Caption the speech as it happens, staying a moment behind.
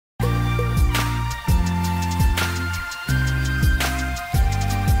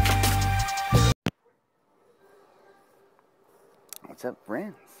What's up,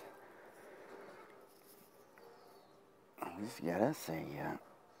 friends? We just got us a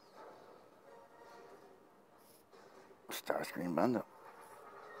Starscream bundle.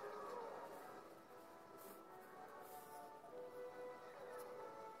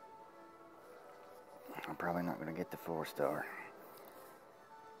 I'm probably not going to get the 4-star.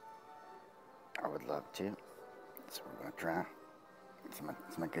 I would love to, so we're going to try. It's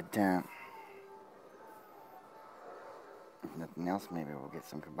my good time. If nothing else, maybe we'll get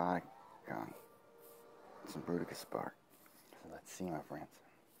some Kabbatic on. Some Bruticus Spark. So let's see, my friends.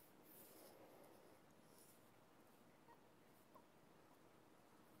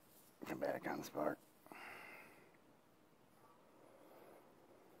 Kabbatic on Spark.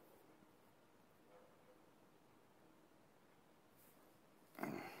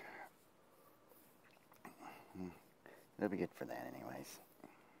 It'll be good for that anyways.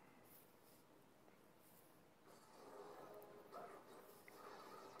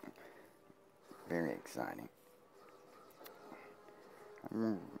 Very exciting.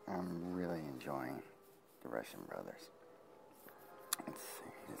 I'm really enjoying the Russian Brothers.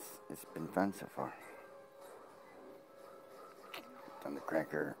 It's been fun so far.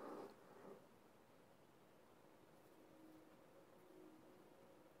 Thundercracker.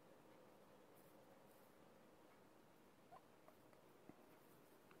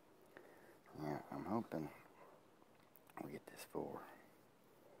 Yeah, I'm hoping we get this 4.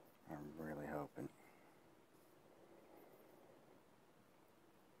 I'm really hoping.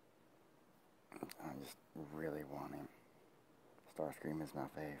 I just really want him. Starscream is my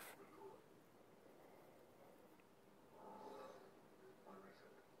fave.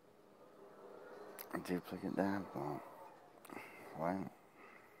 A duplicate dive bomb. Why?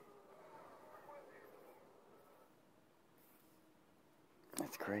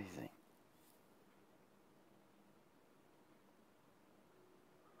 That's crazy.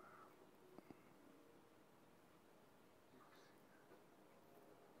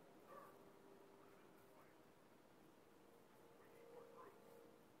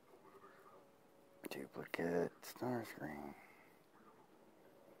 Duplicate Starscream.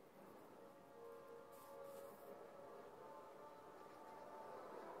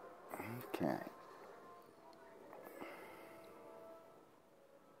 Okay.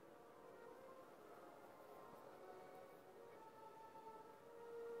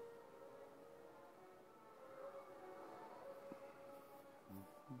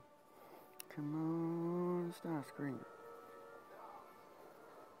 Come on, Starscream.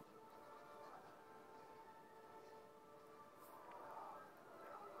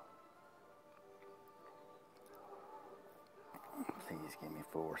 Please give me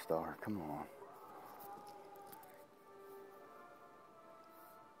 4-star. Come on.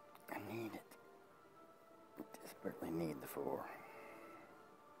 I need it. I desperately need the 4.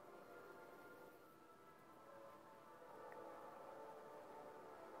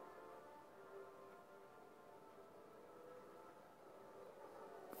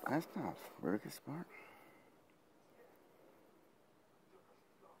 That's not Bruticus Spark.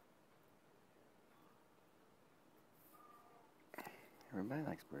 Everybody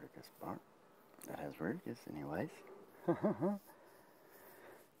likes Bruticus Spark. That has Bruticus anyways.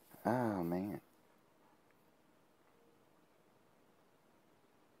 Oh, man.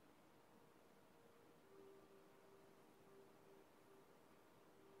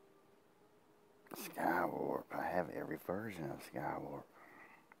 Skywarp. I have every version of Skywarp.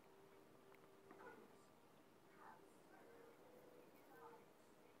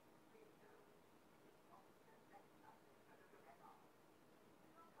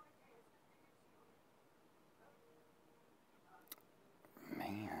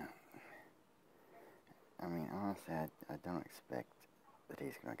 Man. I mean, honestly, I don't expect that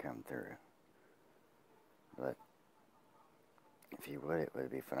he's going to come through. But if he would, it would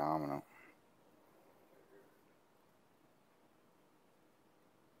be phenomenal.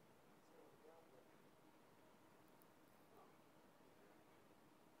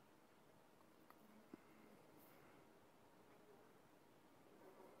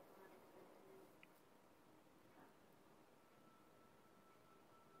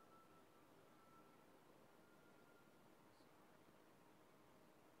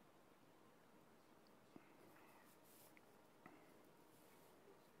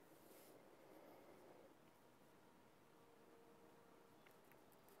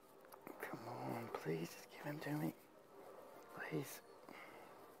 Please, just give him to me. Please.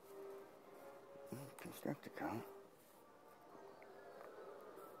 Constructicon.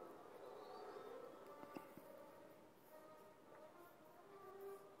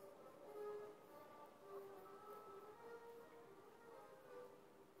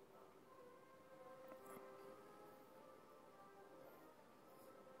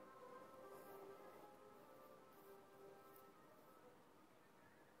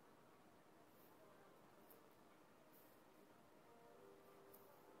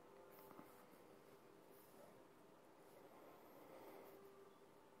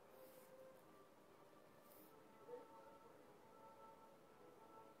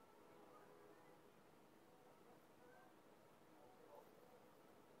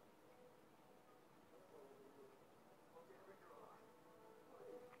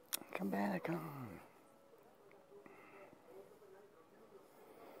 Come back on.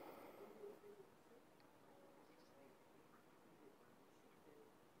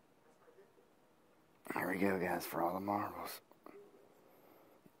 Here we go, guys, for all the marbles.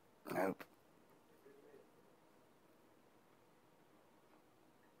 Nope.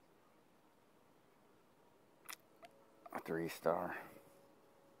 A 3-star.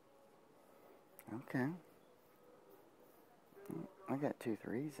 Okay. I got 2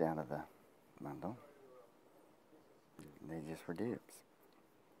 3s out of the bundle. They just were dupes.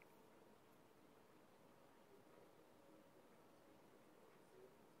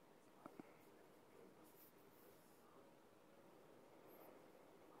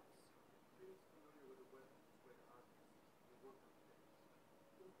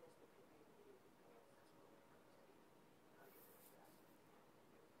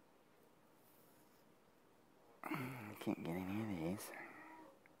 Can't get any of these.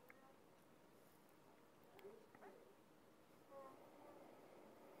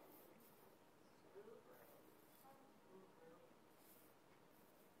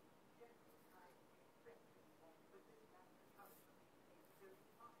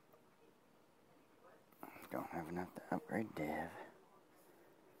 Don't have enough to upgrade Dev.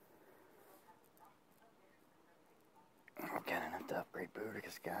 I've got enough to upgrade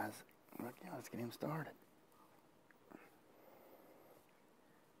Booticus, guys. Look, yeah, let's get him started.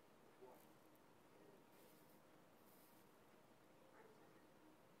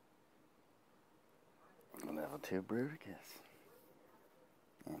 Level 2 Bruticus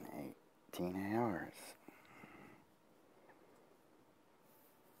in 18 hours.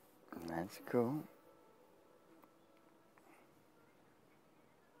 That's cool.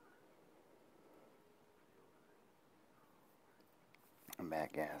 I'm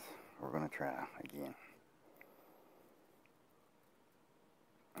back, guys. We're gonna try again.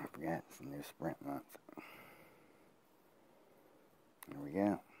 I forgot it's a new sprint month. Here we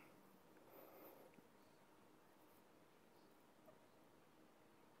go.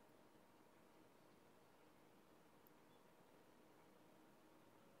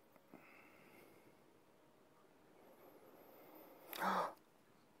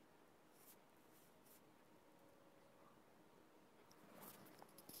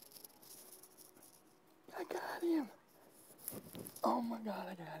 I got him. Oh my God,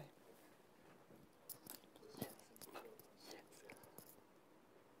 I got him. Yes. Yes.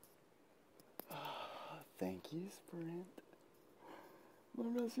 Oh, thank you, Sprint.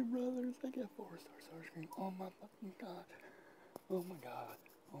 My Rusty brothers, I got 4-star Starscream. Oh my fucking God. Oh my God.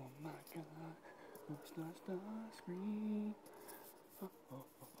 Oh my God. 4-star Starscream. Oh, oh,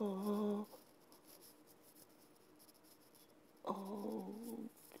 oh, oh. Oh,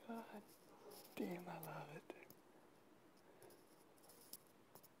 God damn, I love it.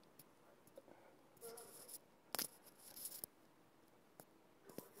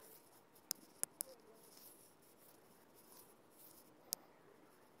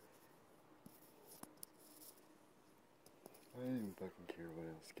 I don't even fucking care what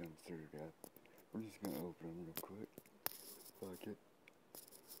else comes through, guys. We're just gonna open them real quick. Fuck it.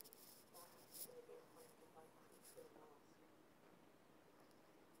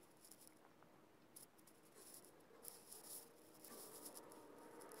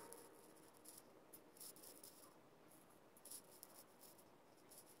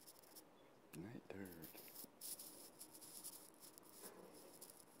 Night Turd.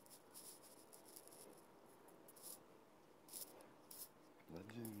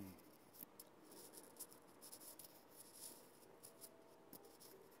 Legend.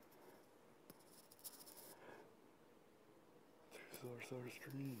 2-star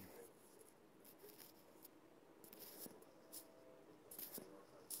Starscream.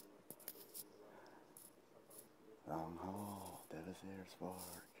 Long Haul. Devastator Spark.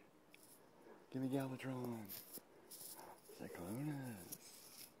 Give me Galvatron. Cyclonus.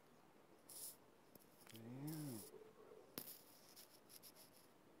 Yeah.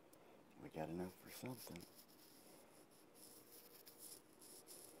 We got enough for something.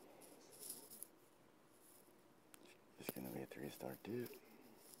 It's gonna be a 3-star dude.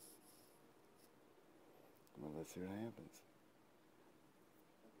 Well, let's see what happens.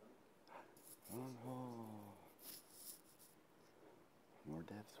 Long Haul. More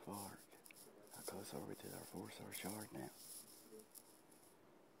Dev Spark. How close are we to our 4-star shard now?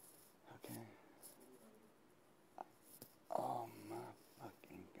 Okay. Oh my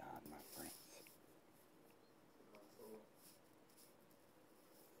fucking God, my friends.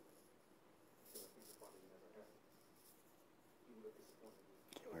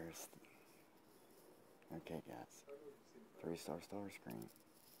 Where's the... Okay, guys. 3-star Starscream.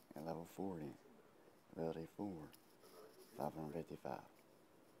 At level 40, ability 4, 555,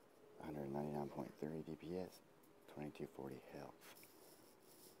 199.3 DPS, 2240 health.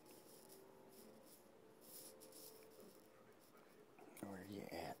 Where are you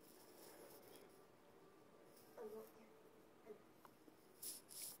at?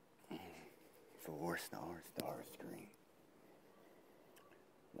 4-star Starscream.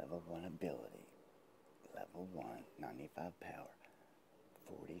 Level 1 ability. Level 1, 95 power.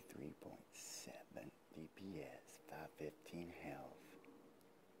 43.7 DPS. 515 health.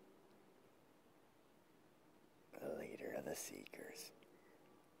 The leader of the Seekers.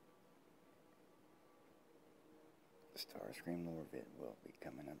 Starscream lore vid will be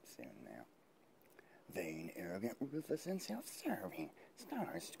coming up soon now. Vain, arrogant, ruthless, and self-serving,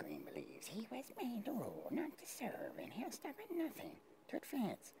 Starscream believes he was made to rule, not to serve, and he'll stop at nothing to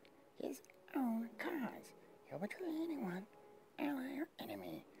advance his own cause. He'll betray anyone, ally or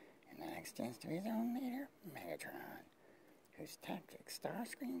enemy, and that extends to his own leader, Megatron, whose tactics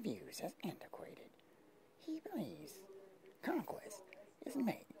Starscream views as antiquated. He believes conquest is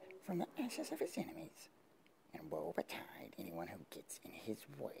made from the ashes of his enemies, and woe betide anyone who gets in his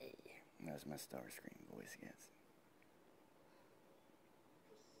way. That's my Starscream voice, guys.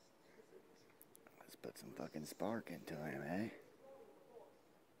 Let's put some fucking spark into him, eh?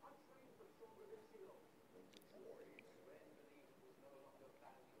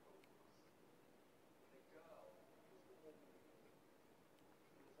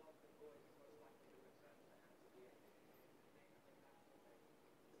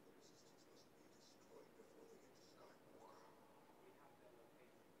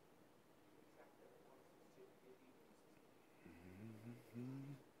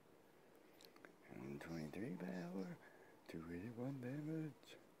 And 23 power, 281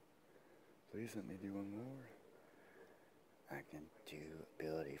 damage. Please let me do one more. I can do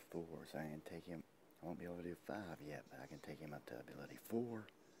ability 4, so I can take him. I won't be able to do 5 yet, but I can take him up to ability 4,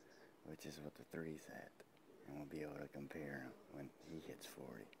 which is what the 3's at. And we'll be able to compare him when he hits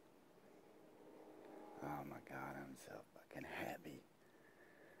 40. Oh my god, I'm so fucking happy.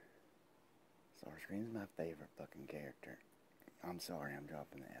 Starscream's my favorite fucking character. I'm sorry, I'm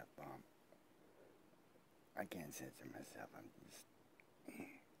dropping the F-bomb. I can't censor myself, I'm just...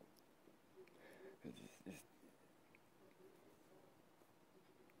 It's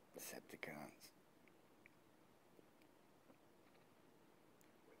Decepticons.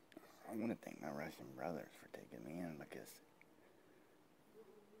 I want to thank my Russian brothers for taking me in, because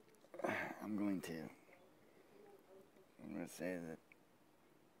I'm going to say that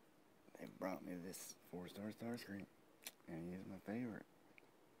they brought me this 4-star Starscream, and he's my favorite.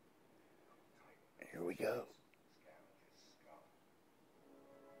 Here we go.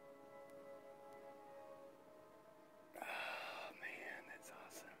 Oh man, that's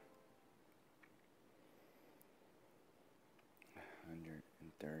awesome.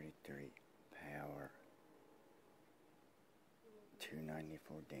 133 power,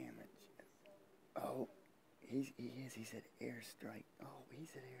 294 damage. Oh, he said airstrike. Oh,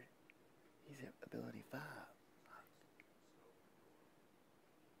 he's at ability 5.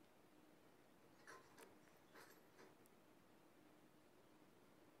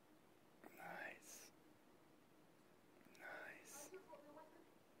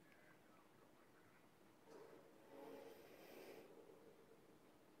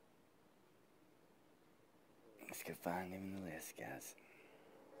 Let's go find him in the list, guys.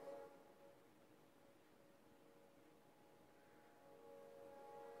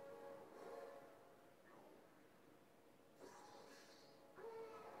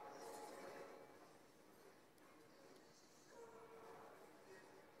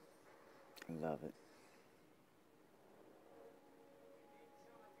 Love it.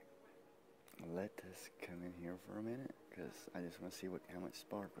 Let us come in here for a minute, because I just want to see how much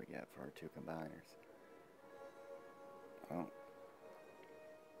spark we got for our 2 combiners. Oh.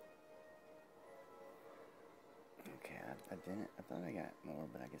 Okay, I didn't. I thought I got more,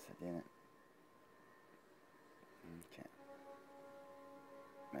 but I guess I didn't. Okay.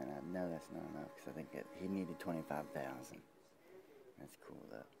 Man, I know that's not enough, because I think he needed 25,000. That's cool,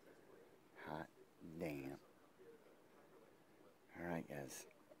 though. Hot damn. Alright, guys.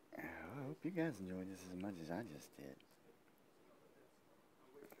 I hope you guys enjoyed this as much as I just did.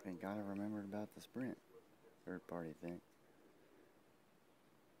 Thank God I remembered about the sprint. Third party thing.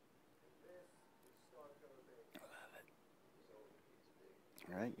 I love it.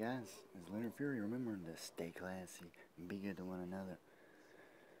 Alright, guys. As Lunar Fury, remembering to stay classy and be good to one another.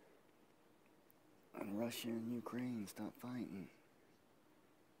 And Russia and Ukraine, stop fighting.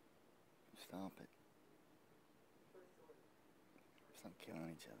 Stop it. Stop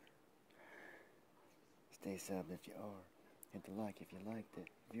killing each other. Stay subbed if you are. Hit the like if you liked it.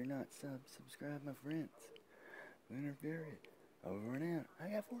 If you're not subbed, subscribe, my friends. Lunar period. Over and out. I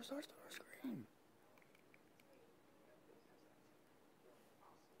got 4 stars Starscream.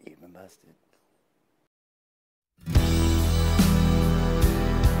 You've been busted.